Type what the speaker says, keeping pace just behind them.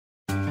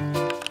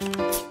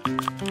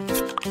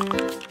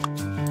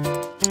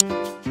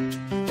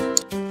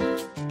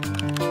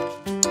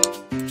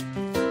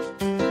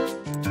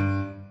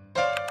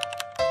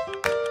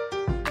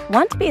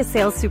a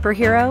sales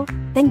superhero?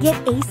 Then get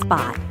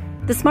Acebot,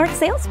 the smart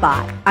sales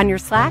bot, on your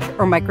Slack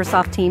or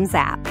Microsoft Teams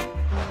app.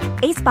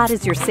 Acebot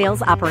is your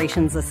sales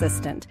operations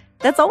assistant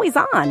that's always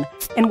on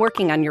and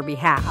working on your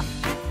behalf.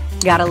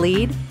 Got a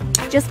lead?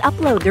 Just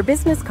upload their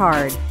business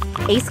card.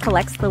 Ace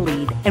collects the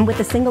lead and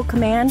with a single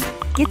command,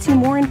 gets you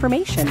more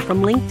information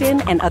from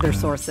LinkedIn and other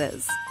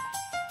sources.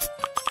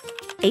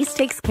 Ace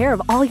takes care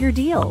of all your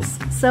deals,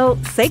 so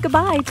say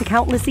goodbye to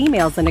countless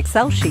emails and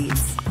Excel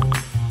sheets.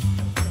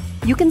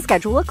 You can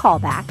schedule a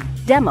callback,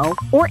 demo,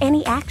 or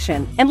any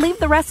action and leave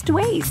the rest to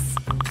Ace.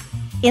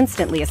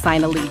 Instantly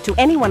assign a lead to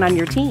anyone on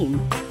your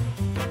team.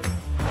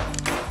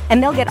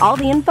 And they'll get all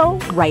the info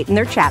right in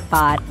their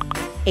chatbot.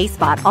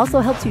 Acebot also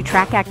helps you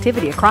track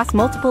activity across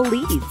multiple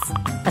leads,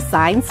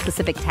 assign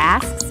specific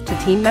tasks to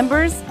team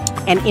members,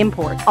 and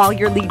import all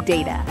your lead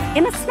data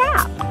in a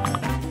snap.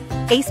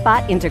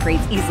 Acebot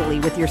integrates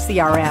easily with your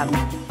CRM.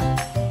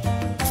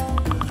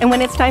 And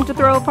when it's time to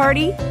throw a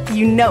party,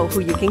 you know who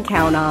you can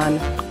count on.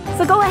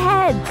 So go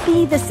ahead,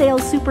 be the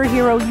sales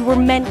superhero you were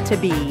meant to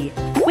be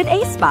with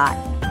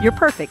Acebot, your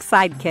perfect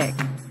sidekick.